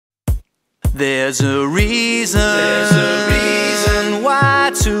There's a reason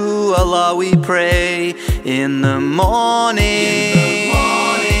why to Allah we pray in the morning,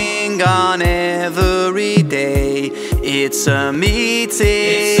 on every day. It's a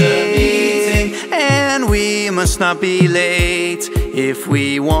meeting, and we must not be late. If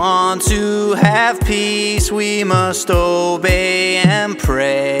we want to have peace, we must obey and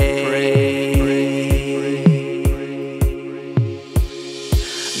pray.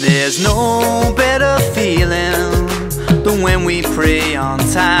 There's no better feeling than when we pray on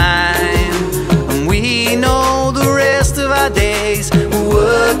time, and we know the rest of our days will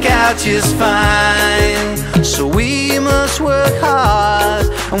work out just fine. So we must work hard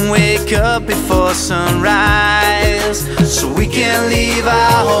and wake up before sunrise, so we can leave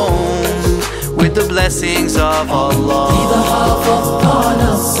our homes with the blessings of Allah.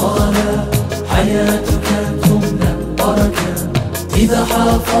 إذا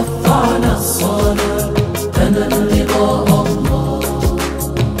حافظت على الصلاة تنال رضا الله.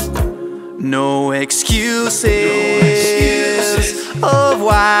 No excuses of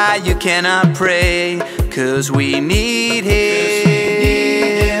why you cannot pray, 'cause we need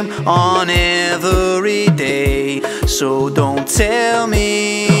Him on every day. So don't tell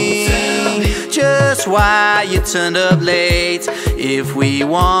me just why you turned up late. If we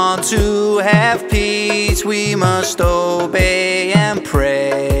want to have peace, we must obey and pray.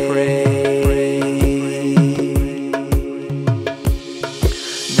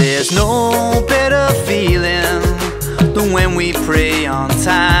 There's no better feeling than when we pray on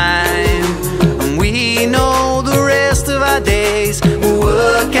time, and we know the rest of our days will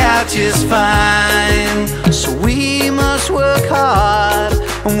work out just fine. So we must work hard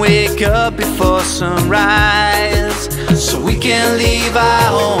and wake up before sunrise, so we can leave our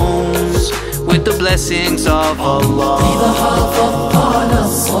homes with the blessings of Allah. إذا حافظت على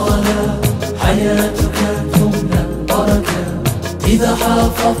الصلاة حياتك تملأ بركة. إذا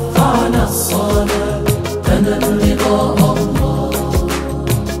حافظت على الصلاة تنال رضا الله.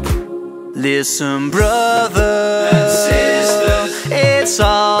 Listen, brother and sister, it's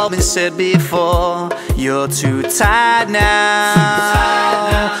all been said before. You're too tired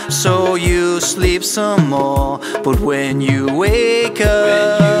now, so you sleep some more. But when you wake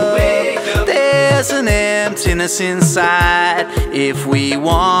up, there's an emptiness inside. If we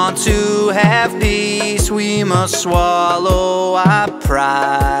want to have peace, we must swallow our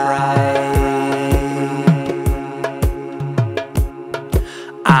pride.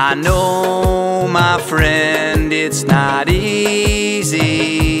 I know, my friend, it's not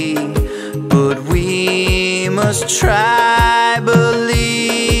easy, but we must try,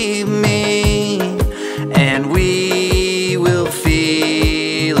 believe me, and we will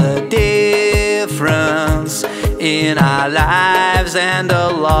feel a difference in our lives, and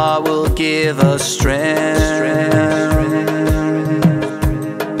Allah will give us strength.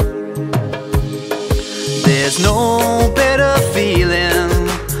 There's no better feeling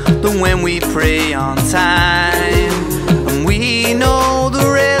than when we pray on time, and we know the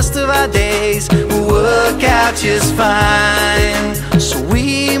rest of our days will work out just fine. So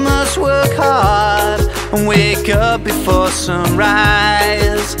we must work hard and wake up before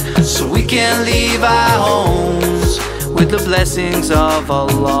sunrise, so we can leave our homes with the blessings of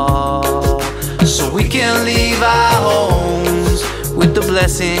Allah. So we can leave our homes with the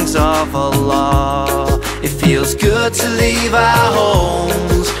blessings of Allah. It feels good to leave our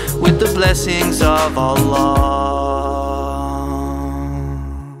homes with the blessings of Allah.